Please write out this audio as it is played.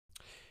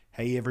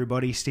Hey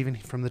everybody, Stephen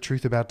from The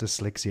Truth About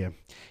Dyslexia.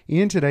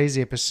 In today's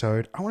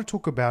episode, I want to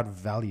talk about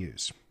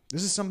values.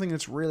 This is something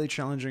that's really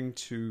challenging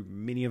to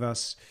many of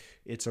us.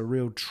 It's a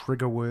real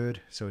trigger word,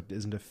 so it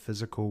isn't a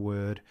physical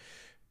word.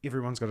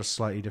 Everyone's got a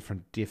slightly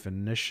different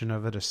definition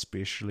of it,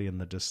 especially in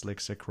the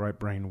dyslexic right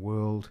brain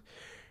world.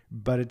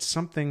 But it's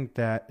something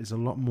that is a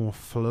lot more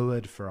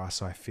fluid for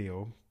us, I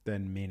feel,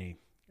 than many.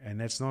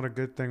 And that's not a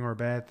good thing or a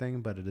bad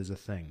thing, but it is a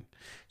thing.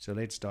 So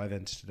let's dive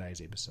into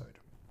today's episode.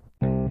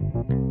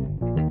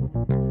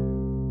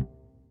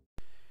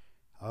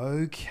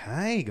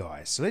 Okay,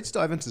 guys, so let's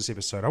dive into this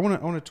episode. I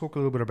want to talk a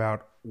little bit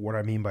about what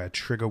I mean by a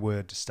trigger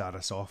word to start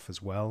us off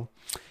as well.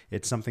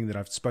 It's something that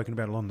I've spoken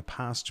about a lot in the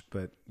past,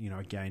 but,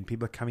 again,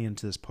 people are coming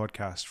into this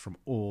podcast from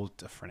all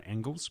different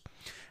angles.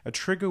 A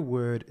trigger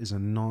word is a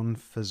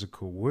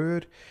non-physical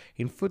word,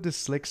 and for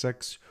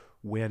dyslexics,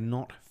 we're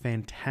not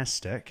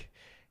fantastic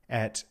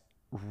at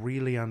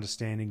really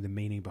understanding the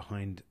meaning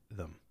behind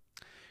them.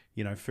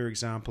 For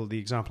example, the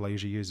example I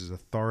usually use is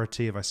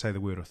authority. If I say the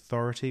word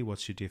authority,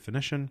 what's your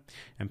definition?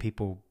 And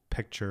people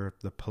picture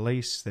the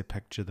police, they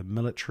picture the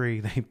military,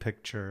 they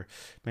picture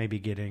maybe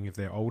if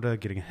they're older,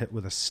 getting hit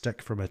with a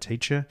stick from a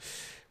teacher,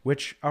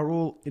 which are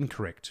all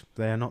incorrect.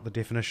 They are not the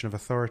definition of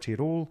authority at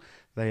all.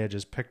 They are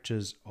just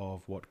pictures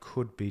of what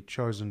could be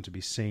chosen to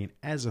be seen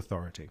as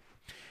authority.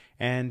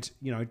 And,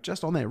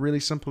 just on that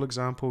really simple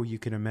example, you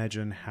can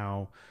imagine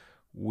how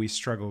we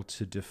struggle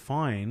to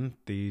define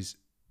these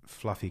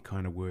fluffy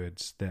kind of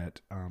words that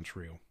aren't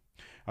real.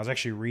 I was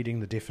actually reading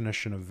the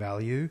definition of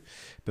value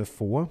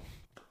before,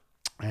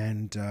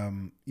 and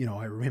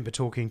I remember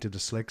talking to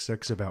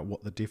dyslexics about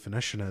what the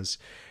definition is,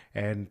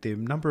 and the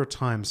number of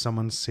times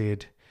someone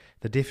said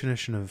the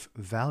definition of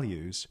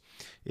values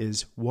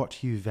is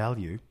what you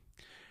value.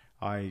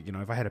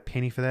 If I had a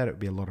penny for that, it would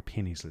be a lot of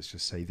pennies, let's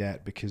just say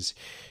that, because,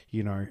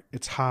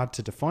 it's hard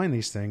to define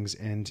these things,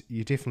 and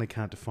you definitely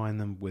can't define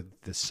them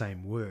with the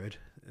same word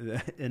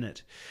in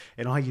it.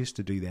 And I used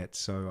to do that,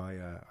 so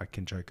I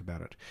can joke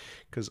about it,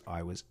 because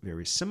I was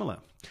very similar.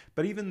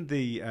 But even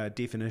the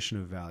definition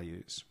of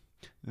values,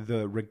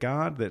 the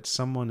regard that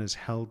someone is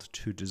held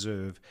to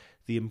deserve,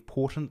 the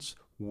importance,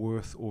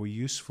 worth, or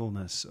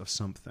usefulness of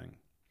something.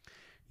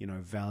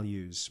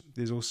 Values.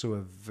 There's also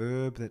a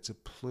verb that's a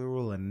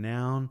plural, a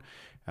noun.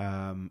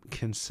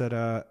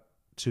 Consider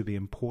to be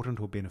important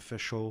or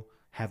beneficial,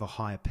 have a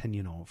high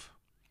opinion of.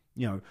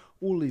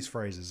 All these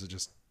phrases are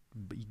just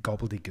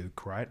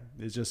gobbledygook, right?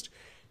 There's just,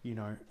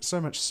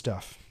 so much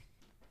stuff.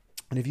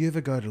 And if you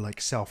ever go to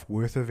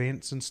self-worth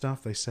events and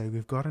stuff, they say,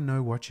 we've got to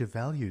know what your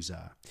values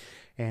are.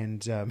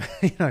 And,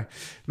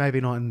 maybe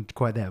not in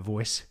quite that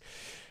voice.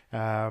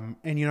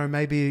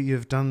 Maybe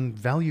you've done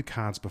value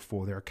cards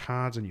before. There are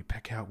cards and you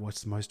pick out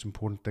what's the most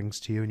important things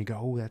to you and you go,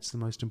 oh, that's the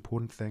most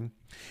important thing.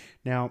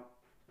 Now,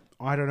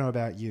 I don't know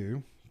about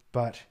you,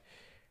 but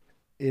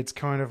it's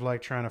kind of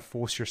like trying to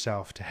force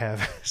yourself to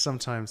have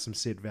sometimes some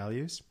set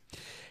values.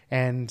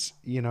 And,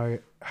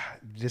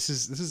 this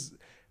is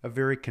a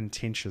very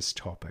contentious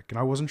topic. And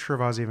I wasn't sure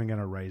if I was even going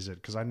to raise it,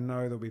 because I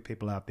know there'll be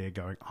people out there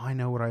going, I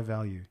know what I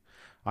value.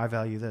 I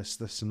value this,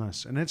 this, and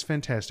this. And it's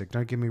fantastic.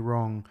 Don't get me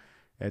wrong.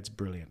 It's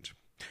brilliant.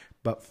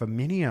 But for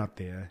many out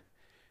there,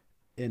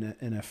 in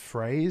a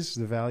phrase,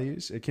 the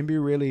values, it can be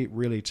really,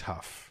 really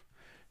tough.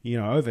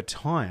 Over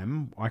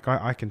time,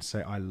 I can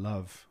say I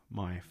love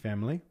my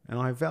family and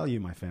I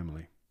value my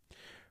family.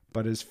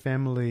 But is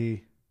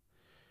family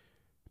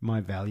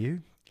my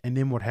value? And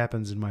then what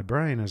happens in my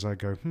brain is I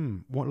go,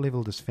 what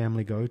level does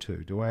family go to?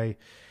 Do I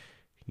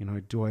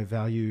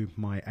value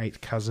my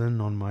 8th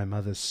cousin on my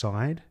mother's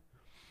side?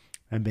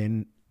 And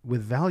then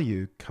with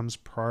value comes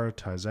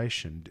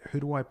prioritization.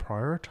 Who do I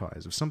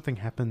prioritize? If something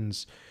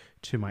happens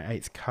to my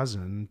 8th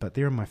cousin, but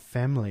they're in my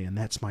family and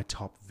that's my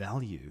top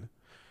value,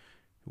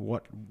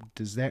 what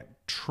does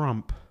that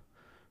trump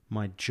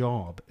my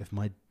job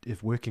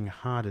if working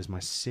hard is my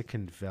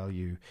second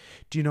value?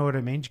 Do you know what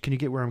I mean? Can you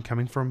get where I'm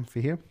coming from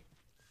for here?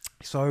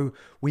 So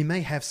we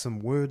may have some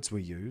words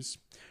we use.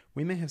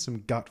 We may have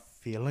some gut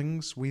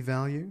feelings we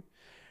value.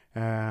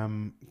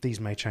 These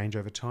may change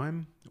over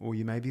time, or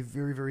you may be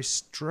very, very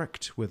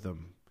strict with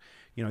them.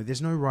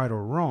 There's no right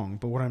or wrong,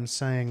 but what I'm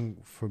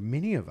saying for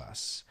many of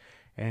us,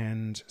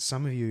 and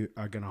some of you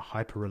are going to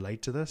hyper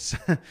relate to this,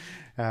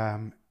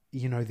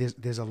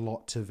 there's a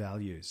lot to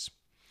values.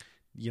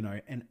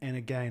 And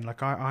again,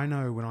 I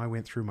know when I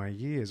went through my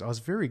years, I was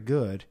very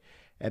good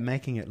at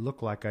making it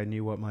look like I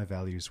knew what my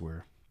values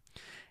were.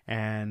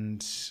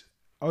 And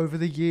over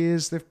the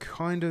years, they've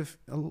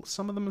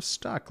some of them have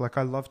stuck.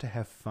 I love to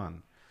have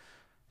fun.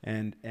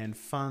 And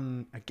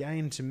fun,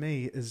 again, to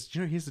me, is,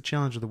 here's the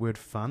challenge of the word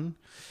fun.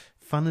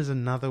 Fun is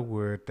another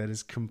word that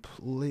is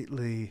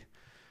completely,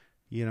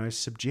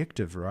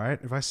 subjective, right?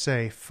 If I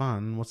say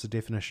fun, what's the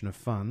definition of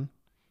fun?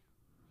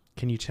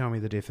 Can you tell me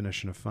the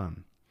definition of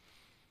fun?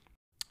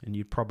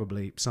 And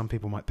some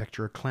people might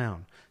picture a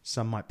clown.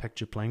 Some might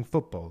picture playing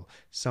football.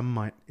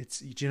 Do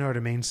you know what I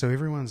mean? So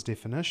everyone's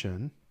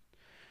definition,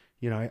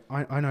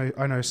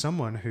 I know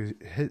someone who,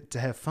 to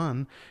have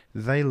fun,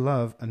 they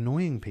love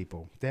annoying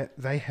people. That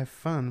they have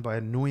fun by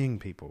annoying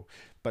people.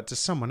 But to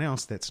someone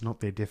else, that's not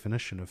their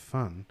definition of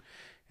fun.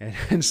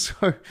 And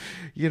so,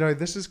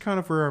 this is kind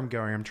of where I'm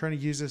going. I'm trying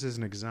to use this as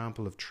an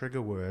example of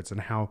trigger words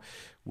and how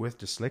with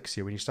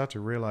dyslexia, when you start to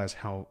realize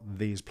how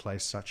these play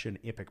such an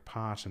epic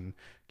part in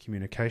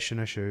communication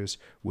issues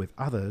with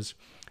others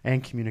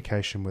and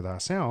communication with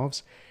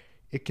ourselves,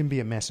 it can be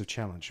a massive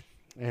challenge.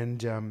 And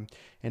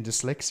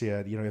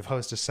dyslexia, if I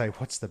was to say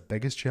what's the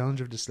biggest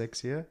challenge of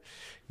dyslexia,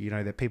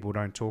 that people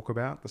don't talk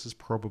about, this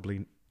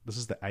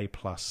is the A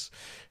plus,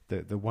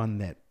 the one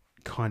that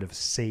kind of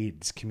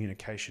seeds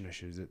communication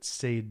issues. It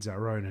seeds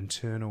our own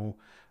internal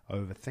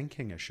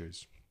overthinking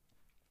issues.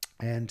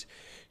 And,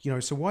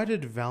 so why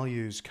did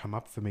values come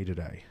up for me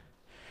today?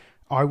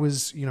 I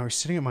was,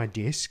 sitting at my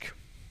desk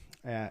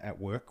at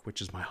work,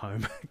 which is my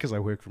home, because I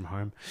work from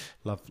home.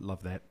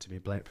 Love that, to be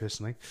blunt,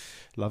 personally.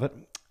 Love it.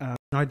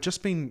 I'd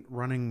just been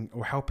running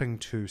or helping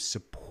to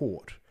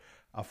support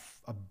a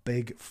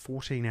big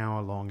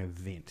 14-hour long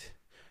event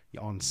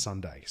on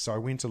Sunday. So I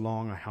went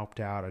along, I helped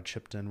out, I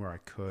chipped in where I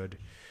could,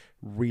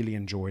 really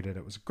enjoyed it.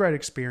 It was a great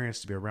experience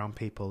to be around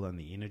people and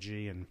the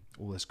energy and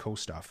all this cool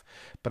stuff.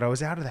 But I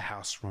was out of the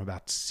house from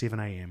about 7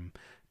 a.m.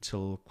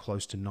 till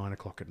close to 9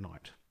 o'clock at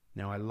night.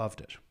 Now, I loved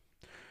it.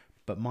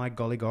 But my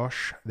golly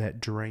gosh, that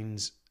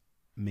drains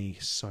me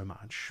so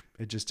much.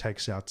 It just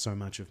takes out so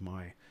much of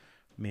my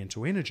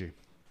mental energy.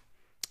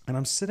 And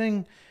I'm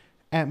sitting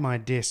at my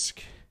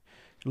desk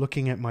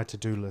looking at my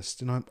to-do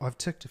list, and I've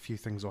ticked a few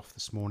things off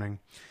this morning.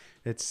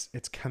 It's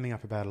coming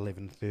up about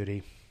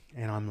 11:30,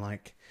 and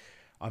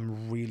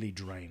I'm really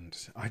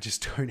drained. I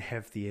just don't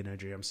have the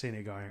energy. I'm sitting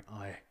here going,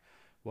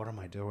 what am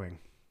I doing?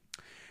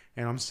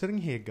 And I'm sitting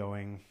here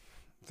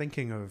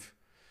thinking of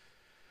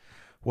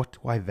what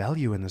do I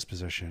value in this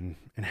position,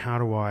 and how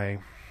do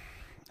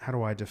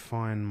I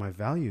define my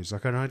values?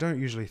 And I don't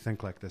usually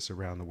think like this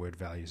around the word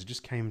values. It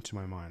just came to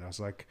my mind. I was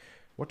like,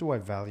 what do I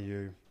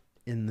value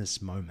in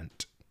this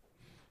moment?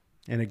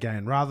 And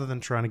again, rather than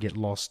trying to get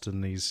lost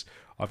in these,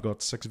 I've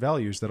got 6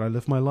 values that I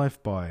live my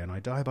life by, and I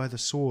die by the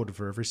sword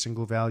for every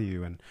single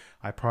value, and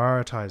I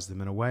prioritize them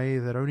in a way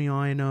that only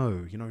I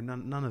know.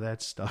 None of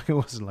that stuff. It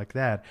wasn't like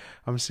that.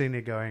 I'm sitting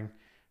there going,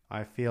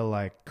 I feel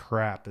like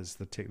crap is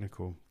the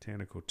technical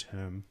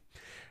term.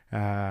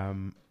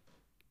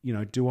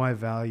 Do I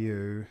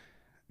value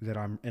that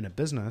I'm in a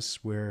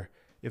business where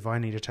if I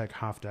need to take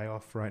half day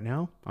off right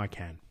now, I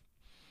can?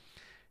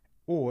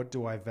 Or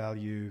do I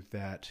value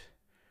that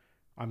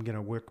I'm going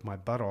to work my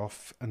butt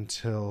off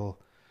until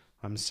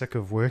I'm sick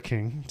of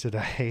working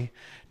today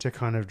to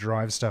kind of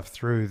drive stuff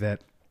through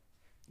that,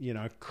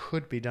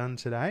 could be done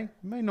today.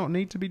 May not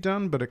need to be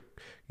done, but,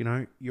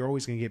 you're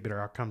always going to get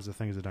better outcomes of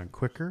things that are done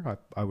quicker,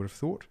 I would have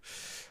thought.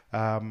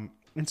 And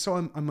so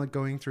I'm like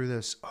going through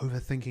this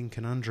overthinking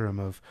conundrum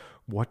of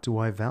what do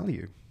I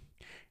value?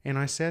 And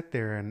I sat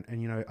there and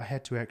I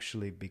had to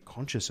actually be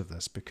conscious of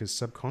this, because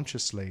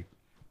subconsciously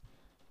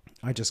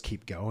I just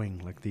keep going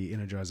like the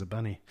Energizer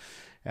Bunny.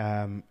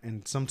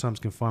 And sometimes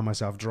can find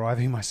myself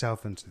driving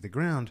myself into the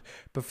ground.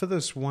 But for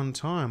this one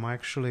time, I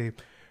actually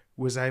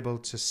was able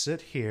to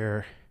sit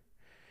here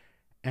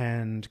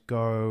and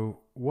go,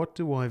 what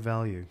do I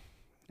value?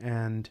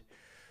 And,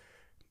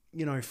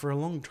 for a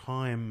long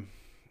time,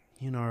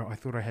 I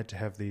thought I had to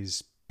have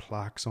these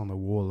plaques on the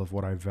wall of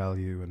what I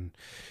value and,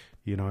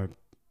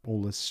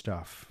 all this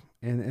stuff.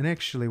 And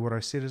actually what I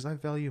said is I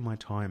value my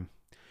time.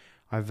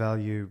 I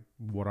value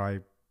what I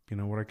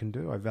can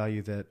do. I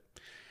value that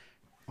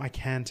I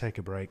can take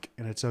a break,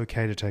 and it's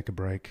okay to take a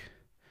break,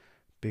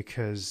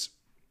 because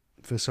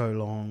for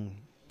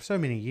so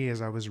many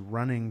years, I was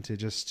running to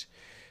just,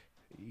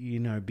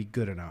 be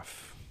good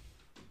enough.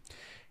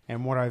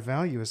 And what I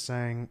value is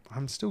saying,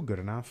 I'm still good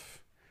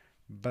enough,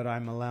 but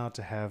I'm allowed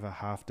to have a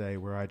half day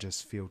where I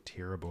just feel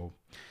terrible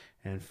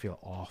and feel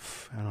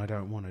off, and I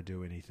don't want to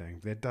do anything.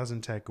 That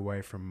doesn't take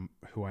away from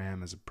who I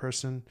am as a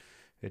person.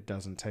 It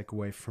doesn't take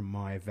away from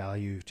my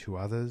value to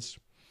others.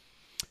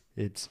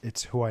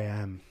 It's who I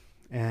am.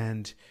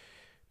 And,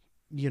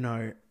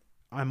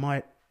 I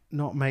might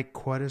not make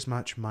quite as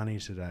much money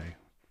today,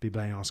 be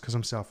being honest, because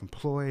I'm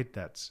self-employed.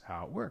 That's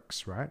how it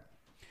works, right?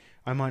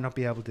 I might not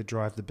be able to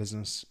drive the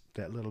business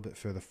that little bit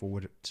further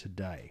forward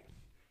today.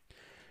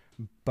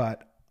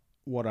 But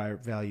what I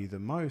value the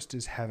most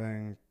is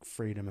having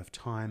freedom of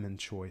time and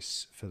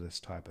choice for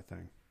this type of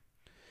thing.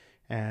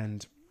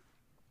 And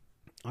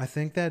I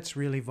think that's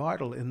really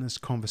vital in this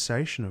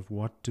conversation of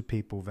what do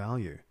people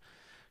value.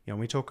 When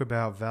we talk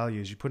about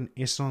values, you put an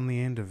S on the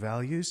end of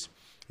values,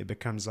 it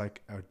becomes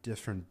like a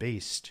different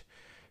beast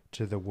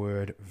to the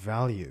word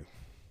value.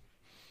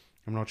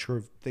 I'm not sure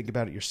if think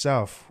about it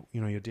yourself.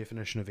 Your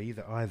definition of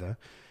either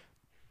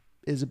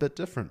is a bit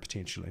different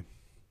potentially.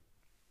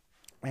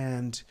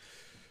 And,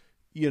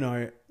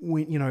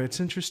 it's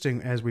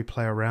interesting as we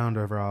play around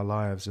over our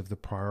lives of the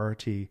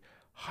priority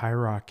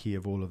hierarchy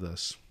of all of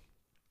this.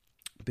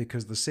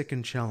 Because the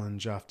second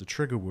challenge after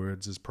trigger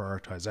words is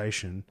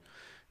prioritization,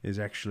 is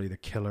actually the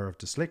killer of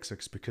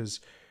dyslexics, because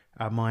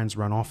our minds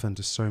run off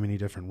into so many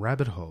different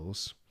rabbit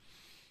holes,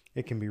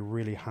 it can be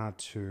really hard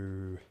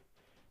to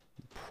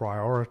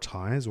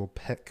prioritize or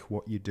pick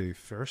what you do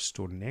first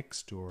or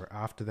next or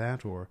after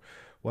that, or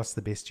what's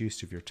the best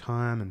use of your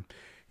time. And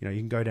you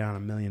can go down a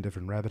million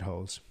different rabbit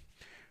holes.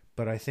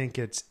 But I think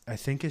it's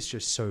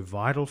just so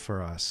vital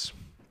for us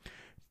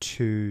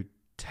to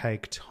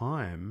take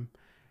time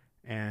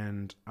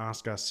and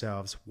ask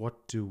ourselves,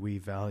 what do we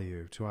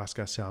value? To ask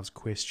ourselves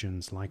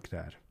questions like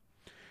that.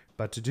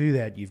 But to do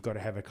that, you've got to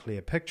have a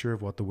clear picture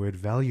of what the word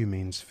value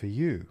means for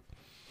you.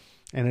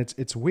 And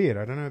it's weird.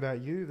 I don't know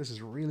about you. This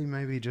is really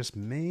maybe just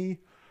me.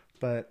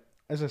 But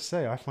as I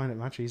say, I find it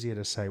much easier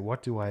to say,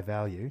 what do I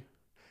value?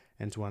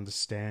 And to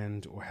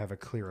understand or have a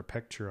clearer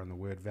picture on the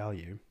word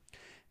value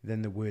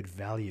than the word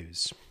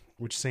values,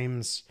 which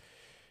seems,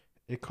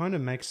 it kind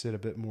of makes it a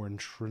bit more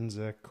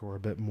intrinsic or a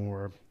bit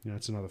more,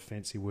 it's another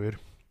fancy word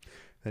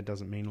that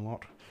doesn't mean a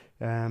lot.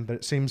 But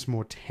it seems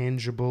more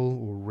tangible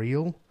or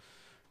real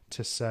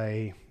to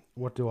say,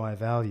 what do I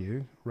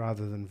value,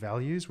 rather than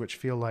values, which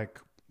feel like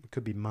it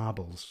could be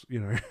marbles,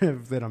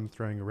 that I'm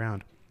throwing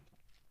around.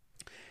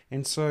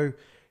 And so,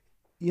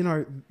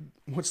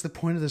 what's the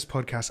point of this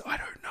podcast? I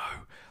don't know.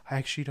 I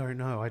actually don't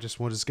know. It's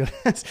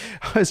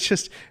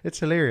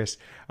hilarious.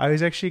 I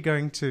was actually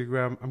going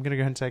to, I'm going to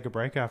go and take a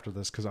break after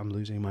this because I'm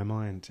losing my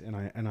mind.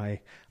 And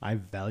I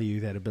value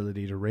that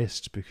ability to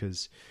rest,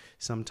 because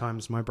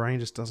sometimes my brain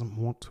just doesn't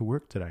want to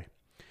work today.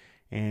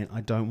 And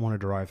I don't want to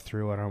drive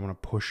through. I don't want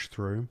to push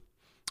through.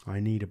 I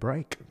need a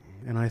break.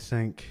 And I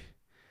think,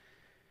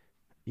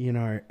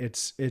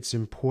 it's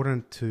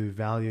important to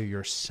value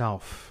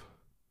yourself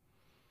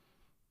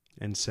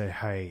and say,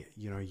 hey,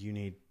 you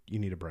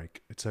need a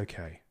break. It's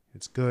okay.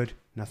 It's good.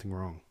 Nothing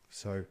wrong.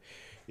 So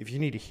if you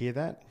need to hear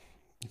that,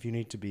 if you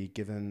need to be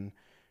given,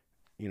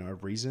 a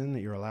reason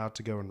that you're allowed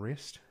to go and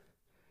rest,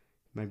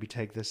 maybe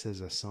take this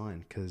as a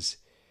sign, because,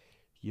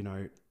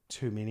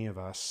 too many of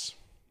us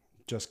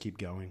just keep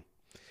going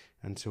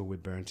until we're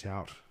burnt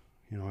out.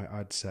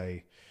 I'd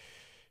say,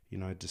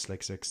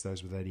 dyslexics,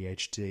 those with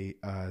ADHD,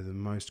 are the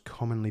most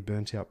commonly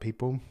burnt out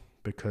people,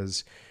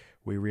 because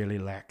we really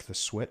lack the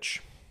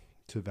switch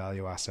to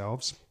value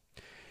ourselves.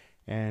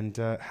 And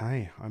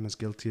hey, I'm as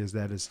guilty as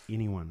that as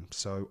anyone.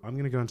 So I'm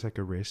going to go and take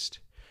a rest.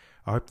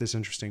 I hope this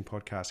interesting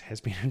podcast has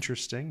been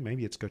interesting.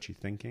 Maybe it's got you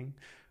thinking.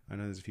 I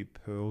know there's a few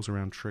pearls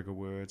around trigger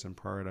words and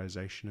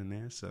prioritization in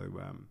there. So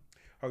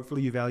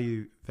hopefully you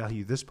value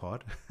this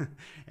pod.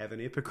 Have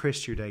an epic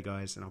rest of your day,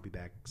 guys, and I'll be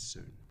back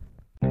soon.